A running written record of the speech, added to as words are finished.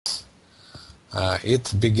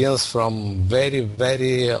It begins from very,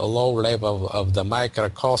 very low level of the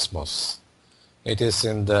microcosmos. It is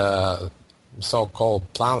in the so-called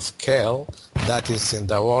Planck scale, that is in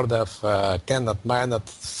the order of 10 at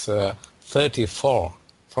minus 34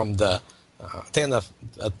 from the 10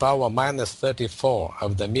 at power minus 34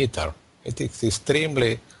 of the meter. It is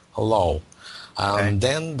extremely low. And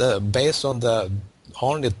then based on the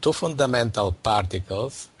only two fundamental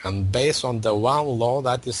particles and based on the one law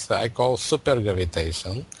that is I call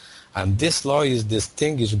supergravitation, and this law is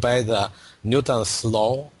distinguished by the Newton's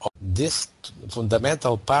law. These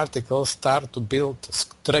fundamental particles start to build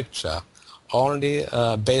structure only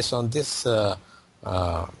based on this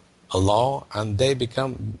law, and they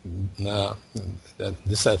become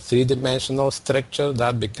this a three-dimensional structure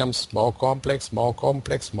that becomes more complex, more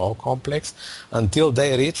complex, more complex, until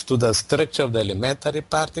they reach to the structure of the elementary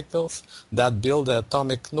particles that build the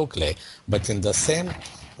atomic nuclei. But in the same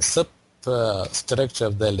substructure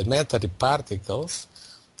of the elementary particles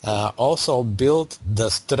also build the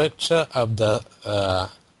structure of the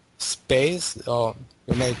space, or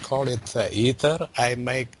you may call it ether.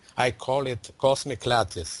 I call it cosmic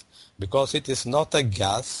lattice, because it is not a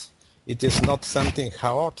gas, it is not something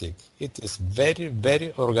chaotic. It is very,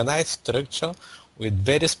 very organized structure with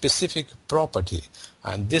very specific property.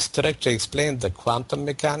 And this structure explains the quantum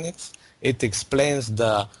mechanics. It explains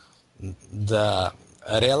the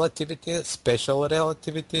relativity, special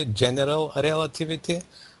relativity, general relativity,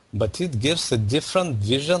 but it gives a different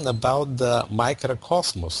vision about the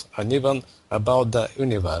microcosmos and even about the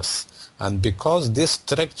universe. And because this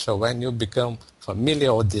structure, when you become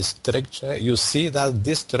familiar with this structure, you see that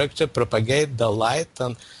this structure propagates the light,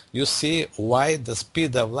 and you see why the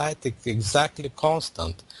speed of light is exactly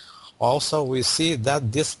constant. Also, we see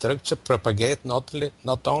that this structure propagates not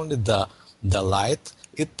only the light,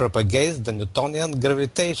 it propagates the Newtonian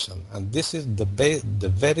gravitation. And this is the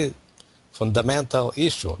very fundamental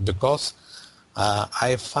issue, because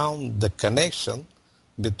I found the connection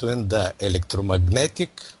between the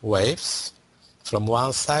electromagnetic waves from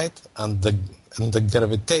one side and the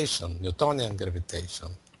gravitation, Newtonian gravitation.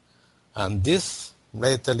 And this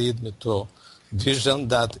later led me to vision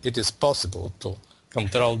that it is possible to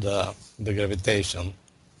control the gravitation.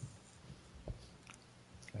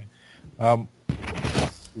 Okay.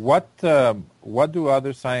 What do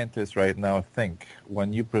other scientists right now think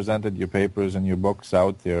when you presented your papers and your books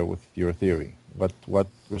out there with your theory? What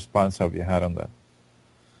response have you had on that?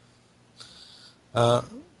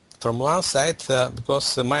 From one side,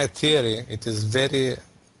 because my theory, it is very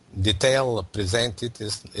detailed presented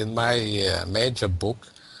in my major book,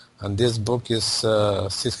 and this book is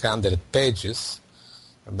 600 pages.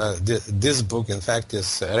 This book, in fact,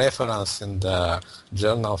 is a reference in the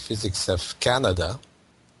Journal of Physics of Canada,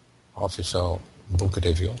 official book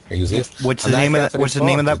review exists. What's the name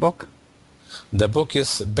of that book? The book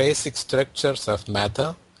is Basic Structures of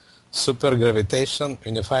Matter, Supergravitation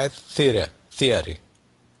Unified Theory.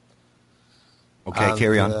 Okay, And,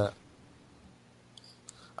 carry on.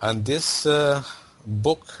 And this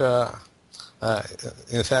book,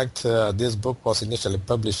 in fact, this book was initially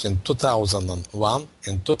published in 2001.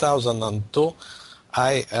 In 2002,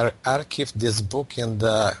 I archived this book in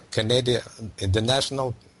the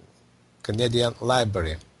National Canadian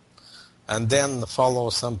Library, and then follow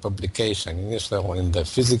some publication, initially in the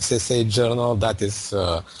Physics Essay Journal that is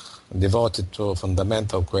devoted to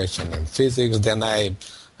fundamental question in physics. Then I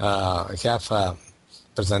have a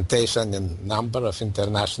presentation in a number of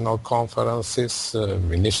international conferences,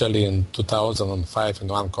 initially in 2005 in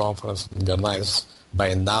one conference organized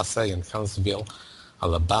by NASA in Huntsville,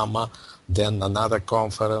 Alabama. Then another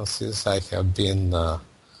conferences. I have been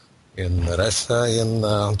in Russia in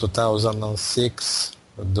 2006.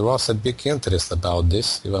 There was a big interest about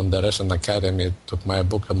this. Even the Russian Academy took my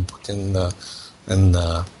book and put in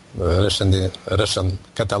Russian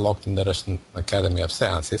catalog in the Russian Academy of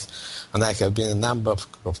Sciences. And I have been in a number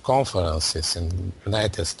of conferences in the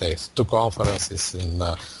United States, 2 conferences in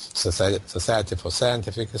Society for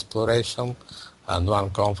Scientific Exploration, and 1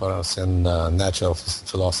 conference in Natural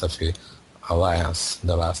Philosophy Alliance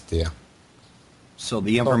the last year. So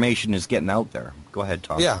the information is getting out there. Go ahead,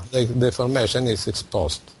 Tom. Yeah, the information is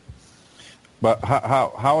exposed. But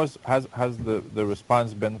how has the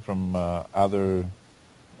response been from other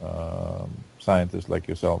scientists like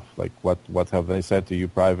yourself? Like what have they said to you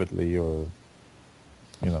privately, or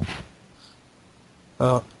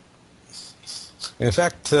In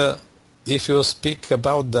fact, if you speak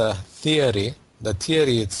about the theory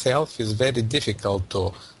itself is very difficult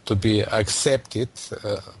to be accepted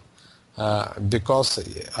because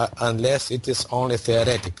unless it is only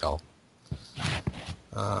theoretical.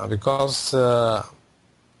 Because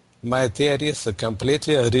my theory is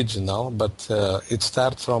completely original, but it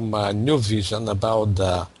starts from a new vision about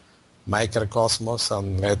the microcosmos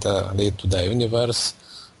and later lead to the universe.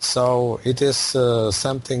 So it is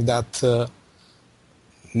something that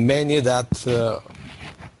many that,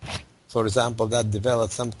 for example, that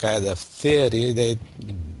develop some kind of theory,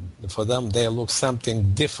 for them they look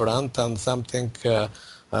something different and something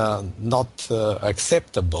not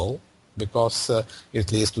acceptable, because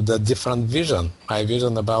it leads to the different vision. My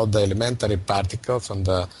vision about the elementary particles and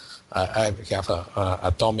I have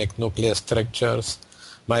atomic nuclear structures.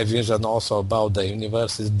 My vision also about the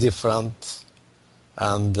universe is different,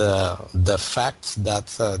 and the facts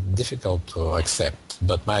that's difficult to accept.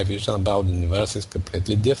 But my vision about the universe is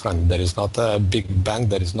completely different. There is not a big bang.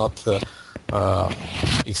 There is not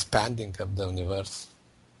expanding of the universe.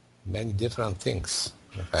 Many different things.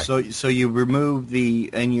 So you remove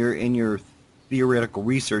in your theoretical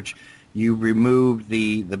research, you remove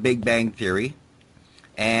the Big Bang theory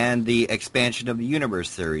and the expansion of the universe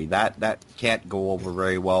theory. That can't go over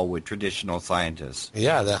very well with traditional scientists.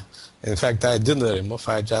 Yeah, in fact, I didn't remove.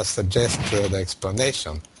 I just suggest the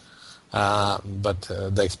explanation. But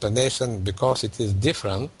the explanation, because it is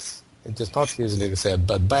different, it is not easily said.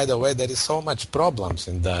 But by the way, there is so much problems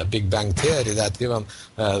in the Big Bang theory that even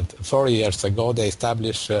 4 years ago they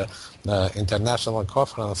established international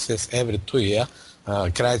conferences every 2 years,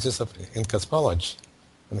 crisis in cosmology.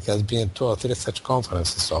 And it has been 2 or 3 such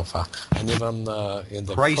conferences so far. And even in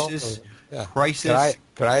the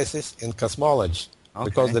crisis in cosmology. Okay.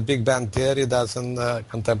 Because the Big Bang theory doesn't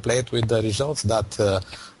contemplate with the results that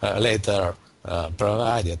later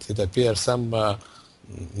provided. It appears some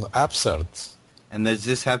absurd. And does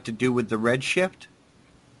this have to do with the redshift?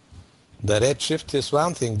 The redshift is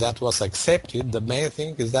one thing that was accepted. The main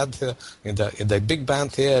thing is that in the Big Bang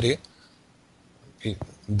theory,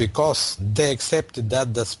 because they accepted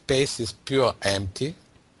that the space is pure empty,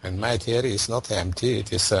 and my theory is not empty,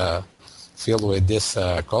 it is filled with this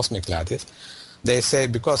cosmic lattice. They say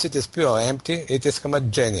because it is pure empty, it is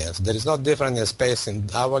homogeneous. There is no difference in space in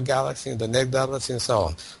our galaxy, in the next galaxy, and so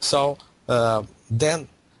on. So then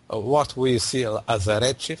what we see as a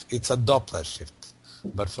redshift, it's a Doppler shift.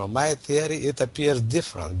 But from my theory, it appears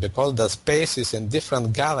different because the spaces in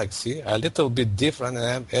different galaxies are a little bit different,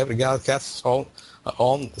 and every galaxy has its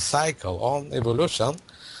own cycle, own evolution.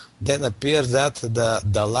 Then appears that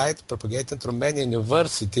the light propagated through many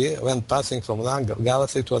universities when passing from one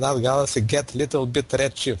galaxy to another galaxy get little bit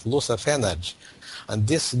redshift, loss of energy. And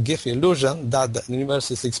this gives illusion that the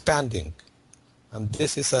universe is expanding. And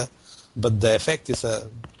this is but the effect is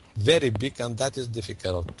very big, and that is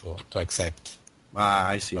difficult to accept.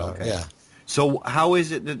 I see, okay. Yeah. So how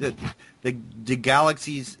is it that the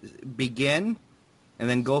galaxies begin and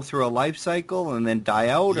then go through a life cycle and then die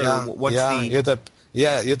out? Or what's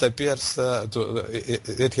it appears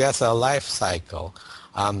it has a life cycle.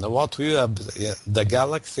 And what the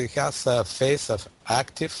galaxy has a phase of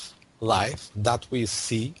active life that we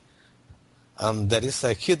see, and there is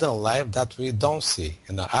a hidden life that we don't see.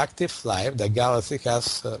 In the active life, the galaxy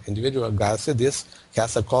has, individual galaxy, this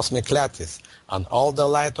has a cosmic lattice. And all the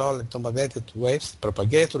light, all electromagnetic waves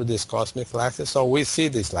propagate through this cosmic lattice, so we see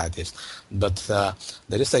this lattice. But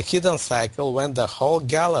there is a hidden cycle when the whole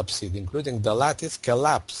galaxy, including the lattice,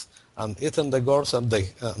 collapse, and it undergoes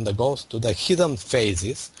to the hidden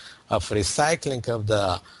phases of recycling of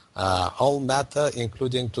the all matter,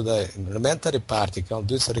 including to the elementary particle.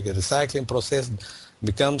 This recycling process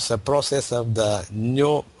becomes a process of the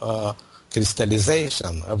new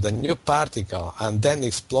crystallization of the new particle, and then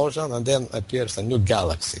explosion, and then appears a new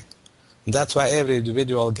galaxy. That's why every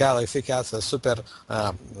individual galaxy has a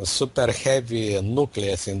super heavy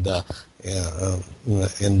nucleus in the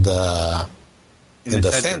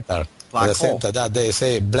center. Black hole. Center that they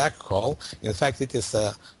say black hole. In fact, it is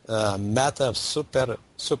a matter of super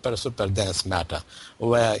dense matter,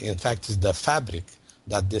 where in fact is the fabric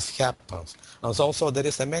that this happens. And also there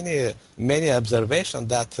is many observations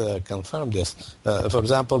that confirm this. For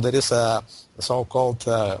example, there is a so-called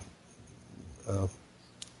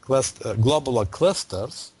globular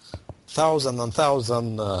clusters, thousand and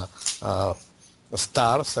thousand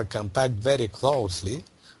stars are compact very closely,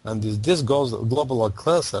 and this goes globular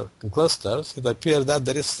clusters. It appears that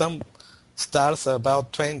there is some stars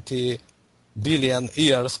about 20 billion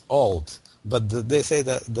years old, but they say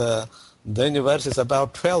that the universe is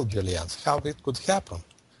about 12 billion. How it could happen?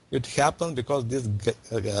 It happened because these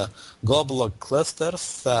globular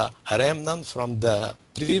clusters are remnant from the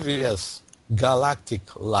previous galactic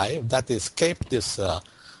life that escaped this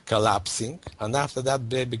collapsing, and after that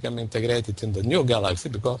they become integrated in the new galaxy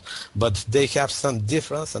but they have some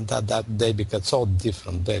difference, and that they become so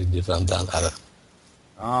different, very different than other.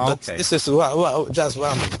 Oh, But okay. this is just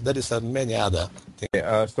one. There is many other things.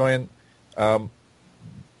 Stoyan,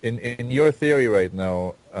 in your theory right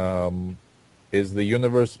now, is the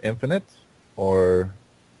universe infinite, or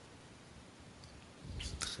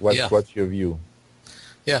what's your view?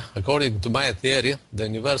 Yeah, according to my theory, the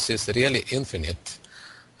universe is really infinite.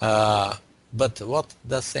 But what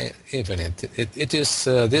does say infinite? It is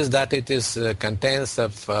that it is contains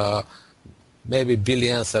of maybe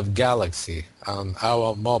billions of galaxies, and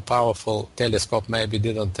our more powerful telescope maybe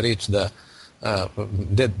didn't reach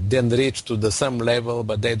didn't reach to the some level,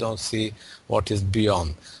 but they don't see what is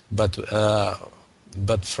beyond. But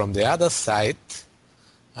from the other side,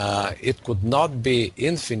 it could not be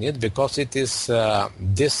infinite, because it is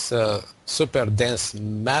this super dense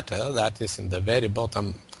matter that is in the very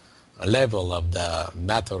bottom level of the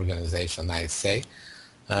matter organization, I say.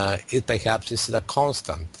 It perhaps is a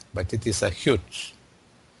constant, but it is a huge.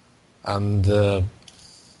 And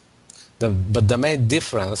but the main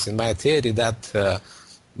difference in my theory that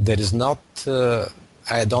there is not,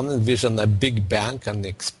 I don't envision a big bang, an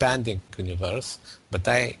expanding universe, but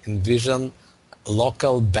I envision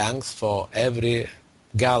local banks for every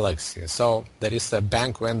galaxy. So there is a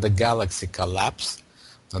bank when the galaxy collapses,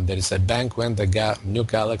 and there is a bank when the new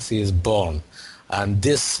galaxy is born. And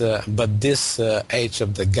this, but this age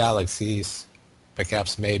of the galaxy is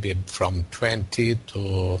perhaps maybe from 20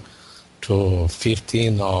 to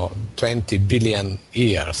 15 or 20 billion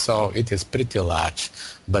years. So it is pretty large.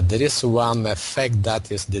 But there is one effect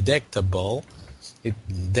that is detectable.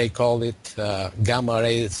 They call it gamma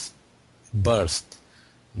rays burst.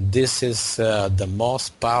 This is the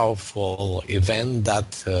most powerful event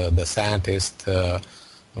that the scientists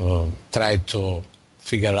try to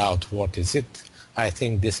figure out what is it. I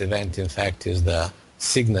think this event, in fact, is the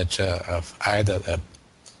signature of either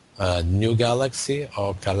a new galaxy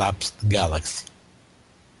or collapsed galaxy.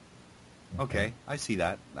 Okay, I see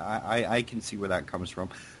that. I can see where that comes from.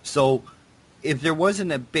 So, if there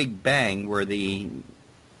wasn't a big bang where the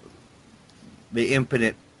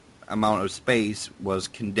infinite amount of space was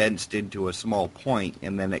condensed into a small point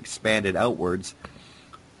and then expanded outwards,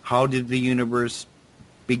 how did the universe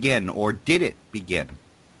begin, or did it begin?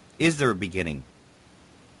 Is there a beginning?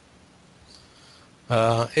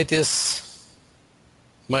 It is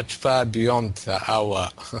much far beyond our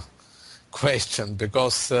question,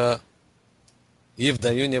 because if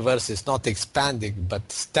the universe is not expanding but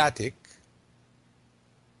static,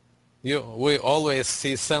 we always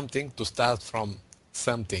see something to start from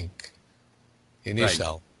something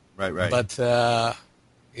initial. Right. But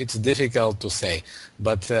it's difficult to say.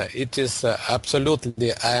 But it is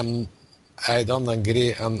absolutely, I don't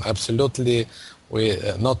agree, and absolutely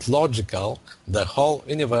not logical, the whole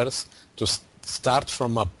universe to start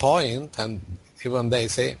from a point, and even they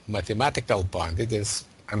say mathematical point. It is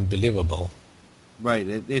unbelievable. Right.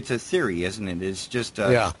 It's a theory, isn't it? It's just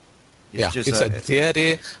It's a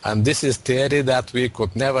theory, and this is theory that we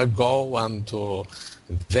could never go and to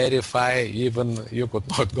verify. Even you could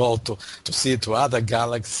not go to see to other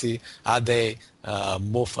galaxy. Are they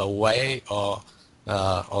move away or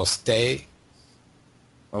stay?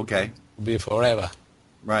 Okay. Be forever.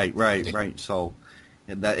 Right. So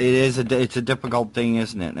it's a difficult thing,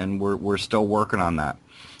 isn't it? And we're still working on that.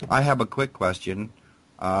 I have a quick question.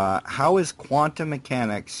 How is quantum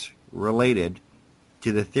mechanics related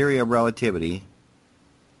to the theory of relativity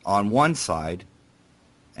on one side,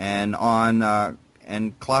 and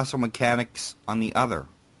and classical mechanics on the other?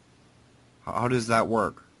 How does that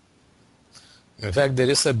work? In fact, there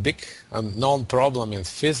is a big known problem in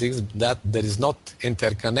physics that there is not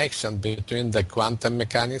interconnection between the quantum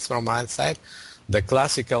mechanics from one side, the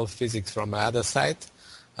classical physics from the other side,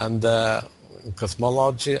 and the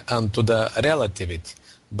cosmology and to the relativity.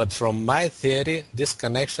 But from my theory, this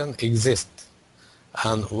connection exists.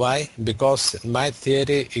 And why? Because my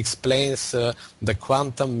theory explains the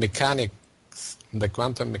quantum mechanics, the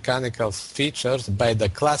quantum mechanical features by the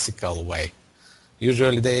classical way.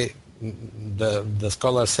 Usually the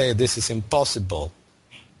scholars say this is impossible,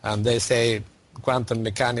 and they say quantum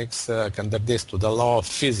mechanics contradicts to the law of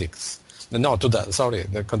physics. No,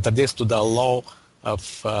 contradicts to the law of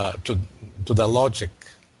to the logic,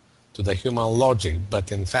 to the human logic.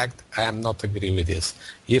 But in fact, I am not agree with this.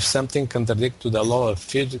 If something contradicts to the law of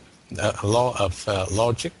physics,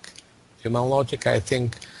 logic, human logic, I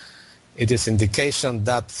think it is indication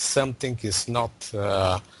that something is not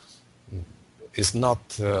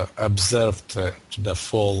observed to the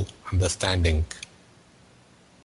full understanding.